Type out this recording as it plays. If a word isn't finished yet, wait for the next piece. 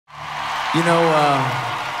You know,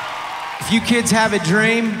 if you kids have a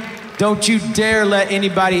dream, don't you dare let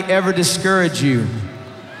anybody ever discourage you.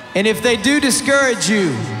 And if they do discourage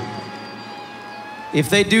you,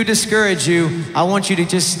 I want you to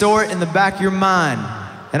just store it in the back of your mind.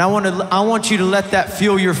 And I want you to let that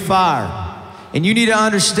fuel your fire. And you need to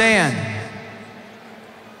understand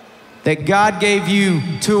that God gave you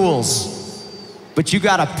tools, but you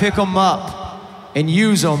gotta pick them up and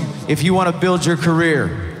use them if you wanna build your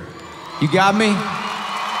career. You got me?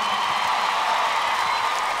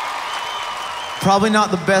 Probably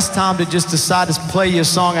not the best time to just decide to play you a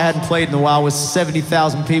song I hadn't played in a while with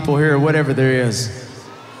 70,000 people here or whatever there is.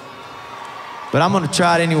 But I'm gonna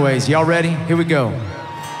try it anyways. Y'all ready? Here we go.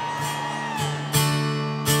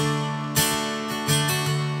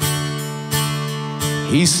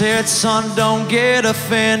 He said, son, don't get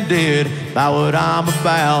offended by what I'm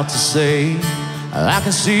about to say. I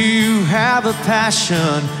can see you have a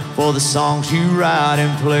passion for the songs you write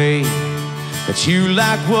and play, that you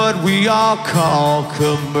like what we all call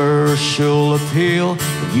commercial appeal,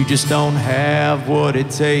 and you just don't have what it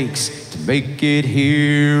takes to make it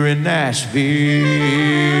here in Nashville.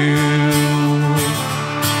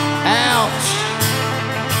 Ouch.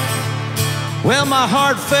 Well, my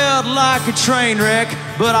heart felt like a train wreck,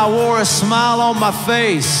 but I wore a smile on my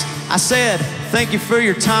face. I said, thank you for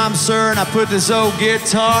your time, sir, and I put this old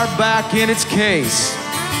guitar back in its case.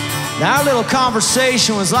 Now, our little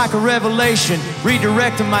conversation was like a revelation,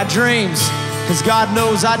 redirecting my dreams, cause God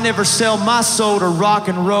knows I'd never sell my soul to rock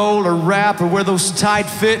and roll or rap or wear those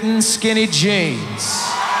tight-fitting skinny jeans.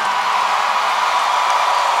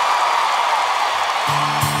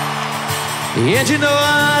 And you know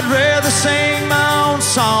I'd rather sing my own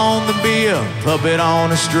song than be a puppet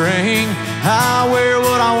on a string. I wear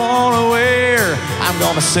what I wanna wear, I'm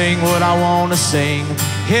gonna sing what I wanna sing.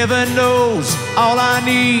 Heaven knows all I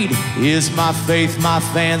need is my faith, my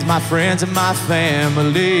fans, my friends, and my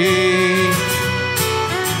family.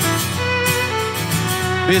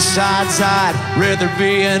 Besides, I'd rather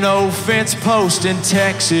be an old fence post in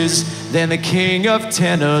Texas than the king of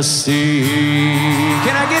Tennessee.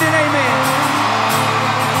 Can I get an amen?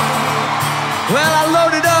 Well, I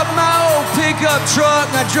loaded up my old pickup truck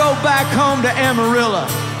and I drove back home to Amarillo.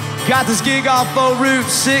 Got this gig off of Route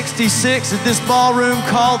 66 at this ballroom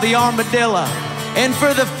called the Armadillo. And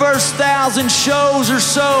for the first 1,000 shows or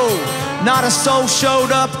so, not a soul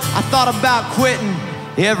showed up. I thought about quitting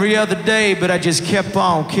every other day, but I just kept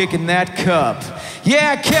on kicking that cup.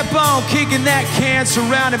 Yeah, I kept on kicking that can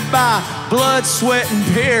surrounded by blood, sweat, and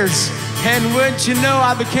tears. And wouldn't you know,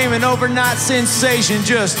 I became an overnight sensation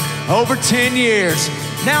just over 10 years.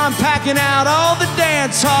 Now I'm packing out all the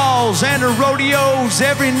dance halls and the rodeos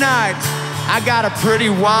every night. I got a pretty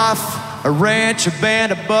wife, a ranch, a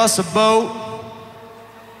band, a bus, a boat,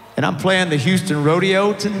 and I'm playing the Houston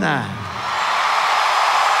Rodeo tonight.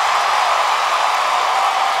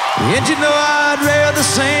 And you know I'd rather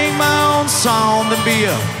sing my own song than be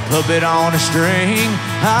a puppet on a string.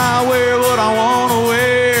 I wear what I wanna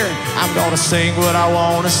wear, I'm gonna sing what I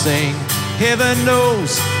wanna sing. Heaven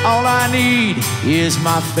knows all I need is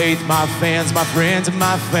my faith, my fans, my friends, and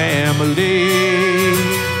my family.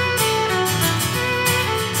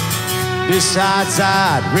 Besides,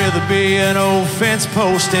 I'd rather be an old fence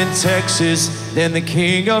post in Texas than the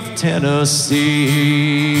king of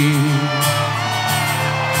Tennessee.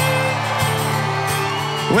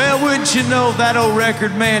 Well, wouldn't you know, that old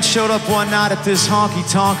record man showed up one night at this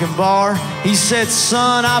honky-tonkin' bar. He said,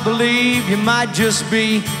 son, I believe you might just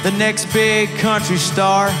be the next big country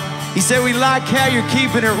star. He said, we like how you're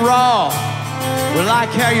keeping it raw. We like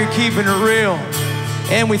how you're keeping it real.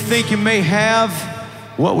 And we think you may have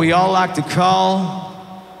what we all like to call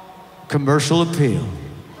commercial appeal.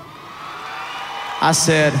 I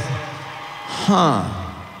said, huh.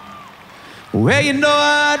 Well, you know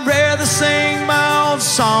I'd rather sing my own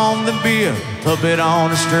song than be a puppet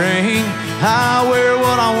on a string. I wear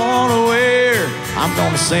what I wanna wear, I'm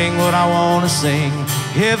gonna sing what I wanna sing.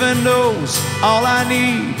 Heaven knows all I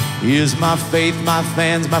need is my faith, my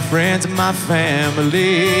fans, my friends, and my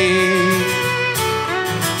family.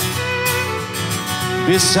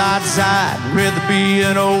 Besides, I'd rather be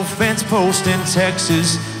an old fence post in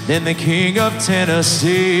Texas than the king of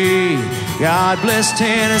Tennessee. God bless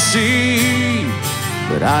Tennessee,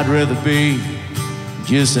 but I'd rather be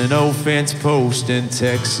just an old fence post in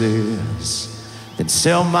Texas than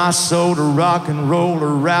sell my soul to rock and roll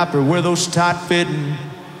or rap or wear those tight-fitting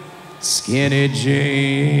skinny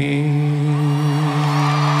jeans.